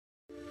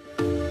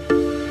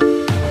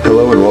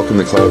Hello and welcome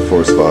to Cloud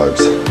Forest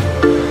Vibes.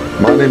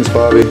 My name's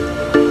Bobby,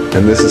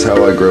 and this is how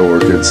I grow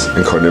orchids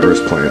and carnivorous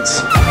plants.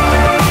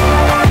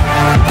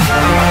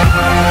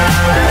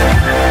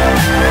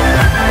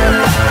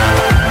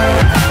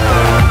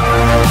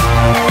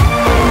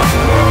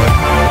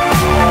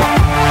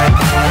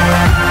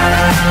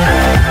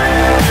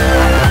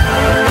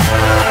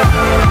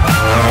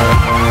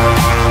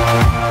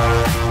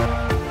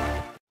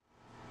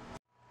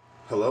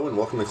 Hello and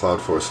welcome to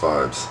Cloud Forest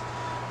Vibes.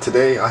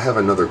 Today I have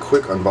another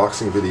quick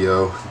unboxing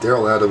video.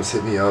 Darrell Adams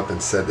hit me up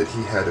and said that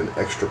he had an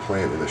extra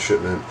plant in a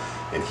shipment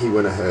and he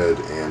went ahead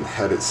and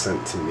had it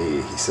sent to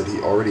me. He said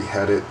he already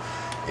had it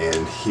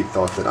and he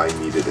thought that I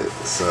needed it.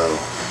 So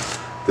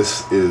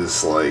this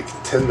is like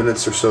 10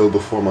 minutes or so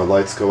before my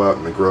lights go out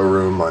in the grow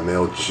room. My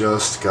mail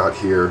just got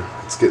here.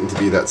 It's getting to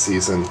be that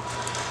season.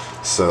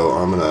 So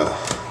I'm gonna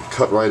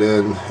cut right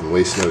in and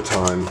waste no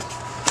time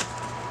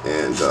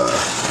and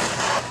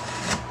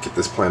get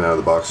this plant out of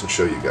the box and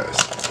show you guys.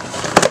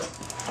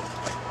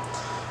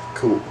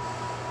 Cool.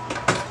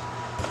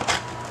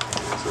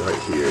 It's right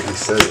here. He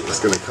said it was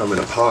going to come in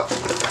a pot.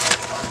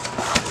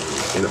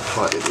 In a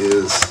pot it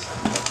is.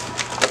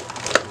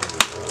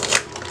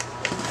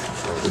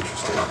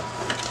 Interesting.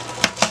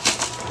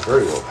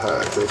 Very well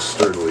packed. It's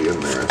sturdily in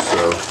there.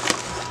 So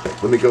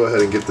let me go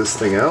ahead and get this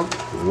thing out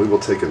and we will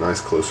take a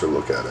nice closer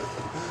look at it.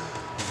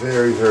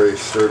 Very, very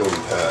sturdily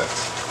packed.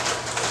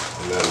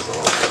 And that is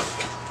awesome.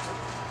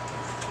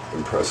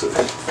 Impressive.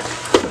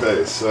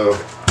 Okay, so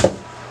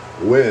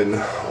when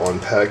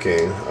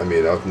unpacking, I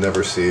mean, I've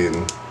never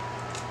seen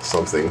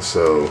something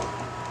so,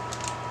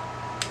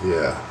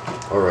 yeah.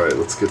 Alright,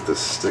 let's get this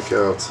stick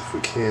out if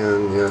we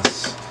can,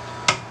 yes,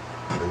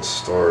 and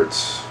start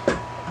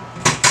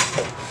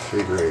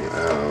figuring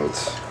out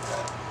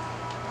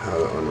how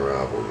to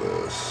unravel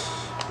this.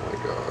 Oh my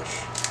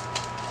gosh.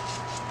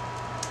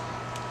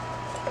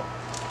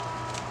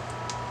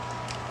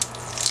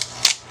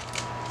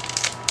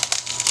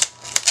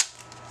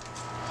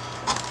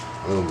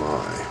 Oh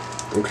my.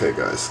 Okay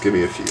guys, give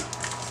me a few. This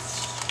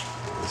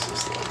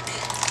is like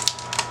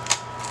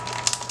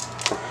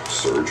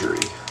surgery.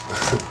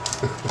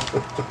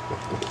 Oh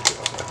my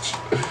gosh.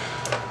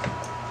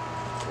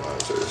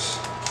 Wowzers.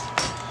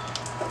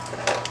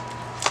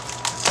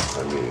 I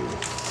mean,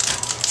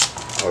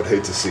 I would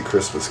hate to see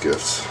Christmas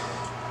gifts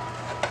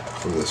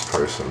from this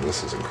person.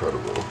 This is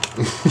incredible.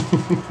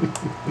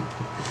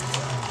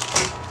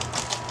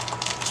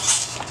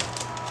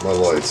 My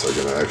lights are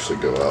going to actually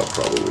go out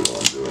probably while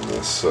I'm doing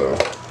this, so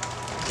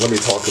let me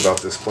talk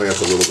about this plant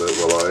a little bit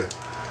while I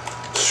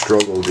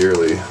struggle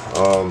dearly.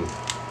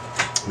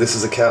 This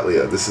is a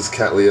Cattleya. This is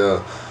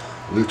Cattleya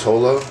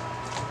luteola.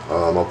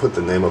 I'll put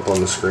the name up on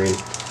the screen,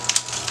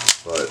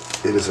 but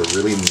it is a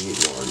really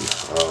neat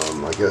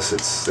one. I guess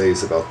it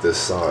stays about this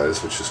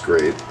size, which is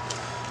great,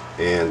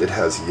 and it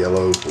has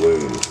yellow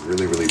blooms,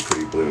 really, really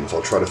pretty blooms.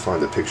 I'll try to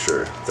find a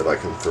picture that I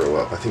can throw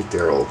up. I think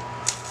Darrell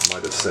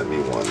might have sent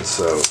me one,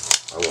 so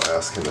I will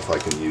ask him if I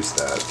can use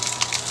that.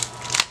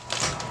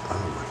 Oh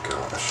my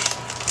gosh.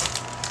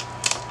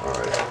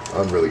 Alright,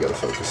 I'm really going to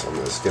focus on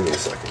this. Give me a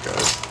second,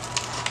 guys.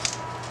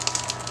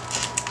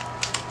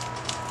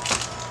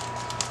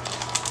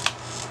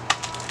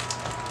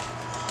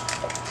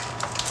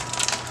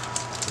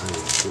 Oh,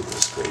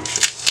 goodness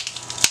gracious.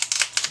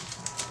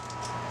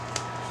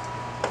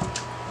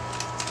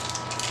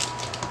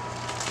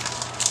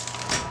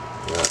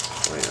 That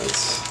plant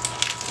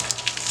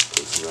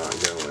is not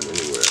going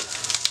anywhere.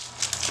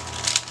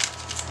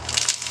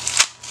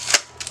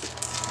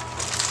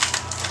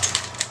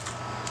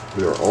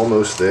 We are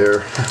almost there.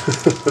 Wow.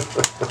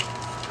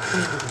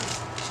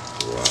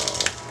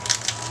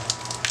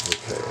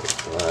 Okay,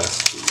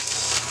 last piece.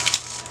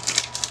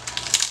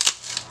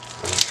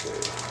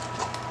 Okay.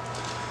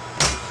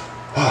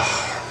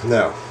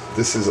 Now,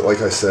 this is,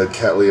 like I said,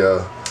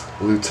 Cattleya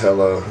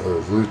luteola,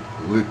 or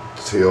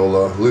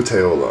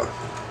luteola.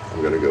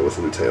 I'm going to go with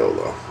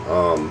luteola.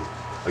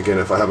 Again,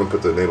 if I haven't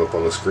put the name up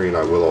on the screen,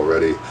 I will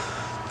already.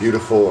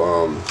 Beautiful,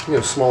 you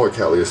know, smaller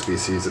Cattleya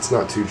species. It's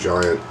not too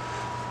giant.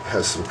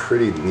 Has some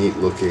pretty neat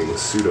looking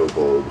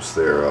pseudobulbs.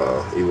 They're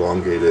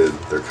elongated,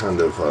 they're kind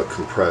of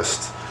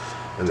compressed,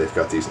 and they've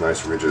got these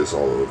nice ridges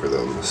all over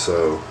them.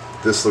 So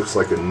this looks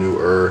like a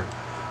newer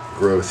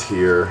growth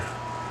here,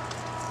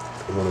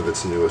 one of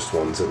its newest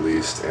ones at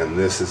least, and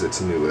this is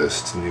its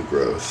newest new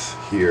growth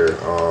here.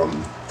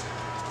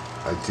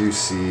 I do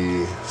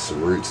see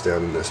some roots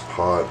down in this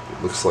pot.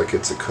 It looks like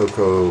it's a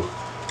cocoa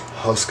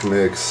husk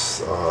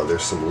mix.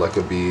 There's some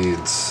leca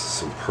beads,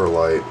 some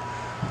perlite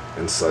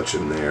and such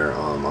in there.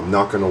 I'm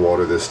not going to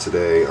water this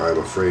today. I'm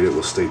afraid it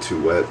will stay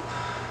too wet.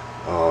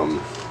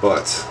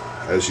 But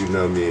as you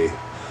know me,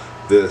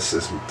 this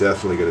is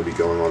definitely going to be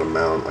going on a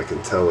mount. I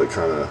can tell it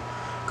kind of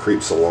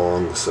creeps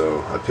along,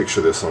 so I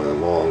picture this on a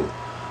long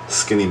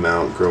skinny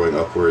mount growing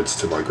upwards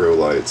to my grow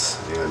lights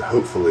and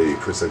hopefully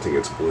presenting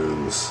its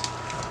blooms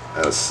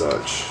as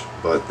such.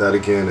 But that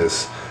again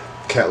is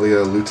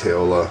Cattleya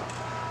luteola,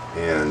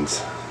 and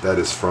that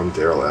is from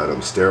Darrell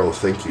Adams. Darrell,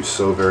 thank you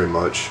so very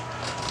much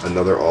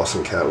Another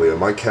awesome Cattleya.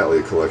 My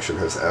Cattleya collection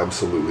has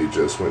absolutely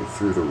just went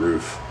through the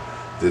roof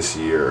this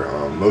year,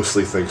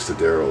 mostly thanks to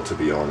Darrell, to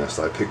be honest.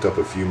 I picked up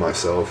a few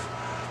myself,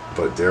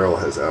 but Darrell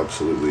has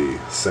absolutely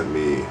sent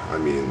me, I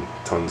mean,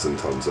 tons and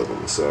tons of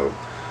them. So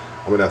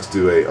I'm going to have to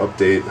do a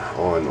update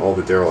on all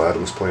the Darrell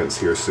Adams plants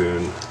here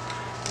soon,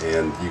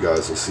 and you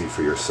guys will see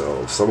for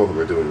yourselves. Some of them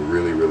are doing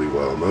really, really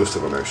well. Most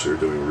of them actually are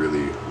doing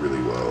really,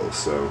 really well.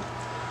 So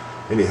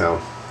anyhow,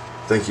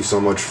 thank you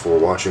so much for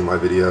watching my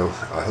video.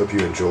 I hope you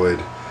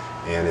enjoyed,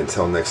 and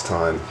until next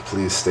time,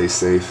 please stay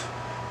safe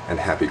and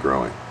happy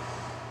growing.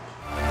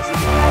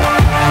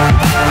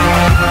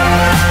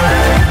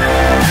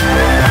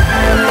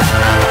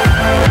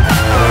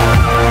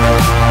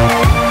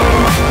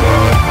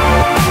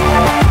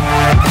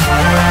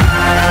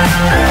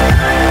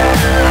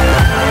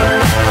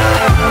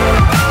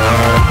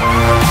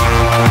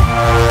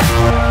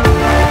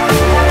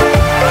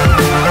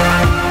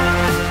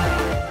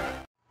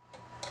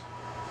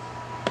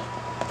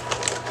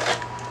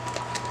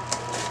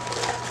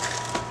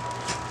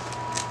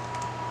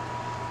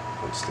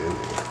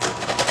 Outstanding.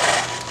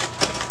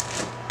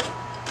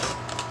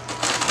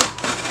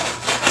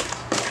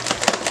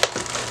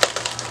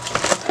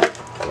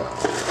 Wow.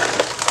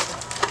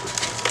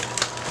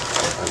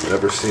 I've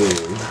never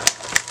seen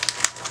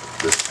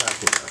this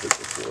packing method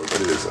before, but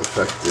it is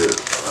effective.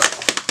 Wow.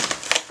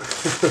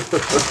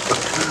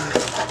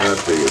 That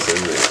thing is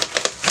in there.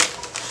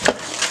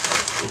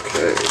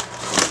 Okay.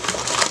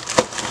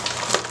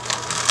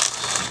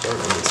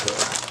 Starting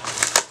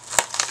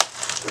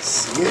to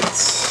see it.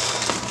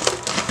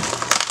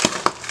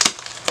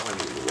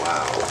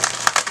 Wow,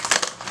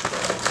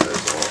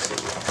 that's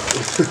awesome.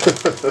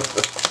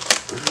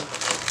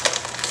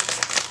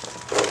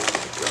 Oh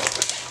my gosh,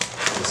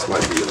 this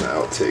might be in the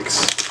outtakes.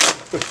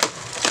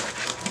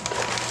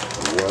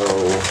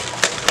 Well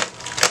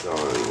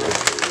done,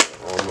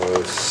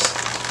 almost,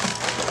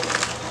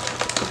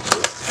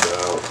 just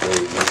about,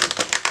 maybe.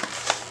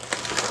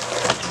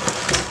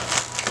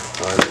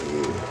 I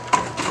mean,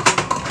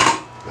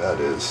 that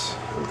is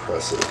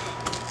impressive.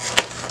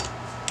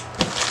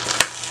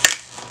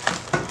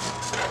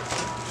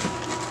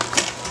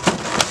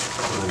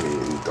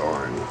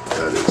 Darn,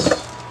 that is.